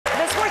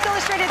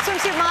Illustrated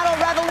swimsuit model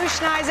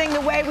revolutionizing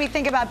the way we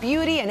think about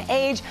beauty and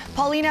age.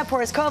 Paulina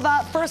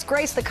Porizkova first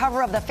graced the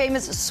cover of the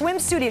famous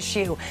swimsuit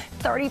issue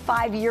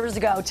 35 years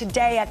ago.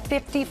 Today, at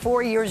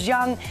 54 years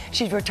young,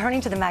 she's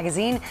returning to the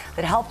magazine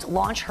that helped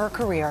launch her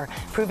career,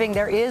 proving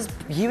there is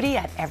beauty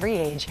at every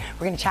age.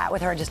 We're going to chat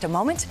with her in just a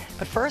moment,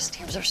 but first,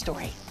 here's her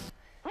story.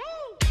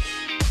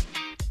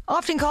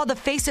 Often called the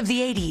face of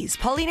the 80s,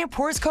 Paulina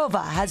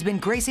Porizkova has been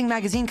gracing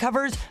magazine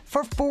covers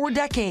for 4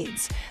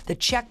 decades. The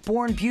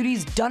Czech-born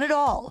beauty's done it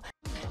all,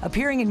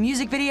 appearing in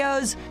music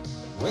videos,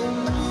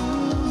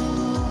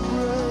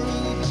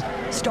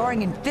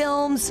 starring in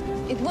films.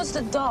 It was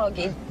the dog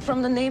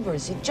from the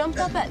neighbors. He jumped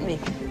up at me.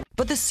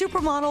 But the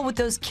supermodel with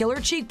those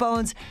killer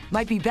cheekbones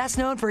might be best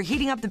known for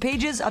heating up the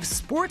pages of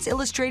Sports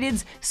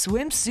Illustrated's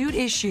swimsuit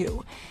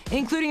issue,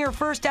 including her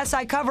first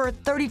SI cover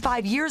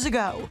 35 years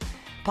ago.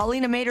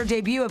 Paulina made her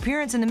debut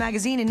appearance in the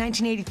magazine in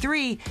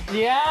 1983.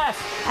 Yes!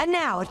 And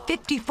now, at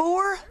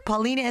 54,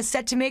 Paulina is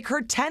set to make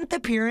her 10th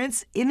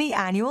appearance in the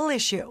annual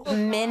issue. The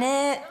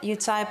minute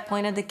Yutsai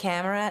pointed the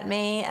camera at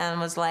me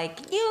and was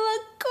like, "You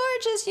look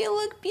gorgeous, you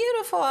look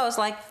beautiful," I was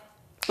like,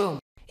 boom.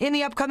 In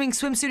the upcoming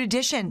swimsuit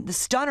edition, the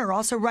stunner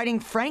also writing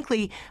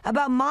frankly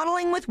about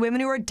modeling with women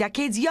who are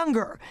decades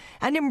younger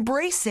and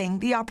embracing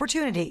the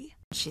opportunity.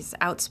 She's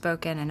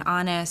outspoken and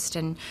honest,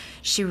 and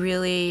she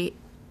really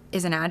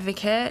is an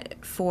advocate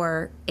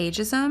for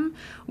ageism,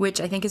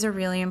 which I think is a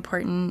really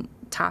important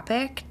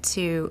topic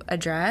to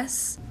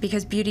address,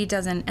 because beauty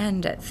doesn't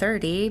end at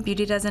 30,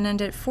 beauty doesn't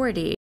end at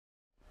 40.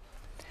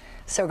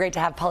 So great to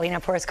have Paulina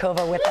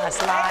Porizkova with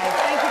us live.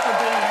 Thank you for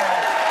being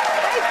here.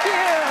 Thank you.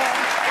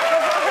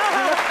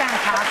 You look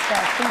fantastic.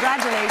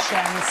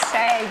 Congratulations.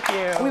 Thank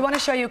you. We want to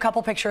show you a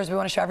couple pictures. We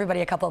want to show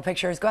everybody a couple of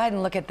pictures. Go ahead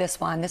and look at this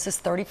one. This is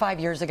 35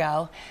 years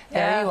ago.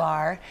 There you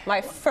are.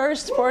 My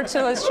first Sports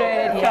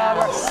Illustrated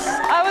cover.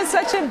 I was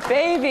such a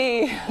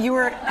baby. You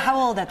were how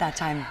old at that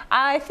time?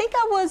 I think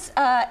I was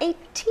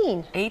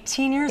 18.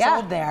 18 years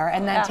old there.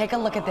 And then take a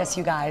look at this,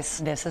 you guys.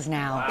 This is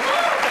now.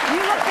 You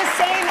look the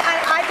same, and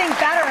I think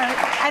better.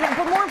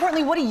 But more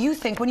importantly, what do you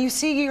think when you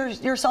see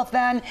yourself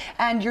then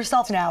and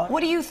yourself now?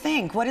 What do you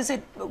think? What does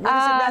it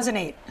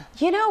resonate?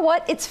 You know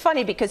what? It's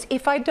funny because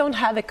if I don't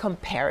have a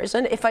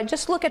comparison, if I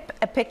just look at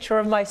a picture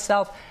of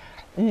myself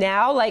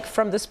now, like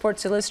from the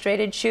Sports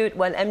Illustrated shoot,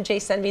 when MJ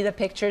sent me the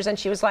pictures and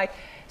she was like,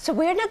 "So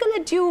we're not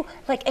gonna do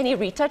like any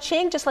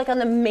retouching, just like on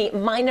the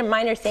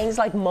minor things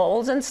like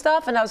moles and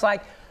stuff," and I was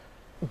like,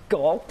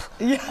 gulp.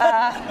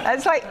 Yeah.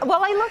 It's like,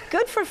 well, I look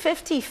good for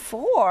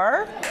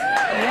 54.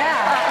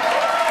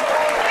 Yeah.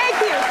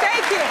 Thank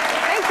you.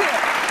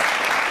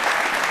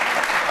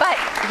 But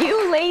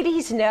you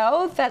ladies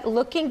know that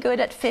looking good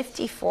at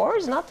 54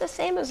 is not the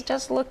same as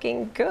just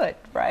looking good,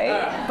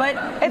 right? But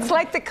it's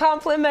like the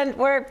compliment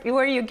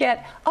where you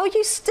get, "Oh,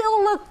 you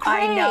still look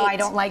great." I know, I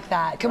don't like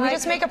that. Can we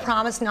just make a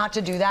promise not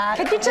to do that?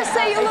 Could you just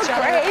say you look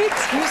great?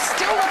 You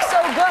still look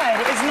so good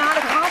is not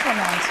a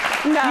compliment.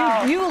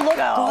 No. You look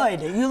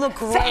good. You look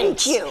great.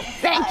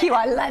 Thank you.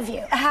 I love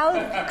you.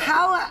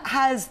 How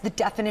has the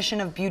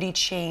definition of beauty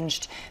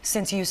changed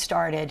since you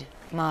started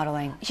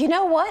modeling? You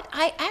know what?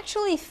 I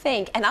actually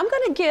think, and I'm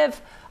going to give,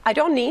 I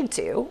don't need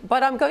to,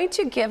 but I'm going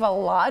to give a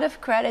lot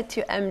of credit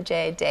to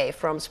MJ Day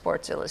from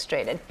Sports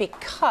Illustrated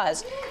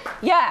because,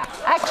 yeah,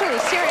 actually,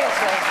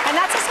 seriously. And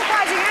that's a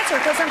surprising answer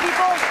because some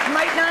people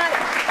might not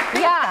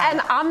think that.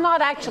 And I'm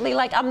not actually,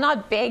 like, I'm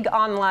not big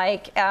on,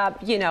 like,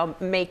 you know,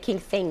 making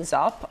things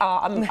up.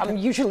 I'm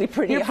usually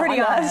pretty You're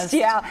pretty honest.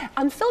 Yeah,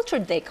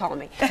 unfiltered, they call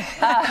me.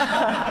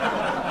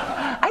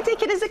 I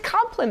take it as a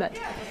compliment.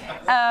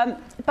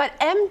 But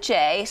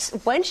MJ,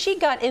 when she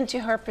got into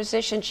her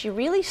position, she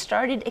really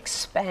started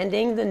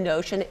expanding the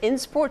notion in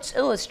Sports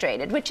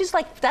Illustrated, which is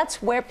like,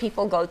 that's where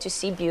people go to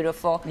see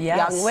beautiful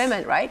young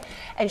women, right?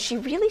 And she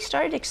really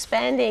started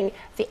expanding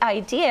the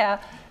idea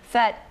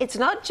that it's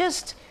not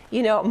just,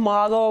 you know,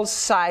 models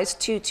size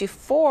 2 to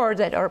 4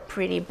 that are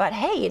pretty, but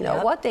hey, you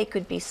know what? They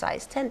could be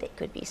size 10, they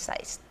could be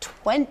size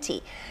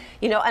 20.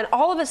 You know, and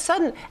all of a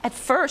sudden, at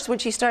first, when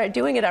she started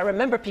doing it, I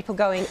remember people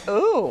going,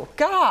 "Ooh,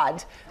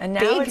 God!" And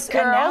now big it's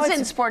girls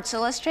in Sports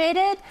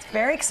Illustrated. It's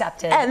very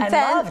accepted and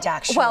then, loved,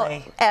 actually.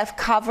 Well, a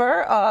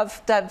cover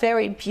of that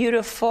very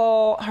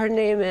beautiful. Her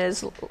name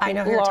is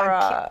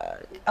Laura.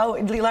 Oh,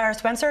 Laura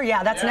Spencer.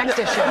 Yeah, that's next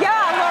issue.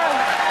 Yeah,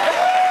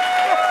 Laura.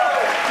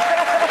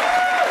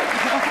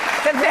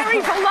 The very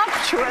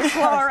voluptuous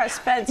Laura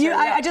Spencer.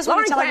 I just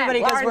want to tell everybody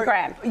because Lauren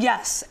Graham.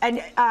 Yes,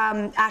 and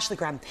Ashley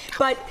Graham.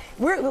 But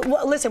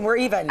listen, we're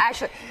even.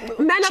 Actually,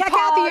 menopause. Check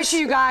out the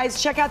issue,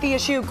 guys. Check out the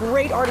issue.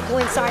 Great article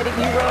inside it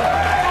you wrote.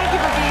 Thank you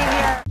for being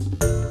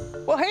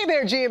here. Well, hey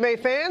there, GMA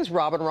fans.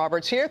 Robin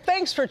Roberts here.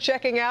 Thanks for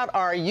checking out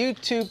our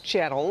YouTube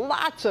channel.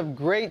 Lots of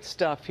great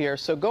stuff here.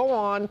 So go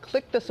on,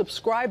 click the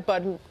subscribe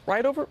button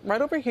right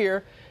over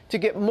here to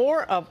get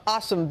more of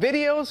awesome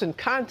videos and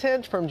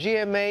content from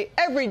GMA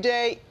every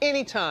day,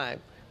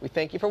 anytime. We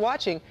thank you for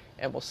watching,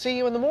 and we'll see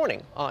you in the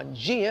morning on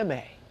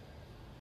GMA.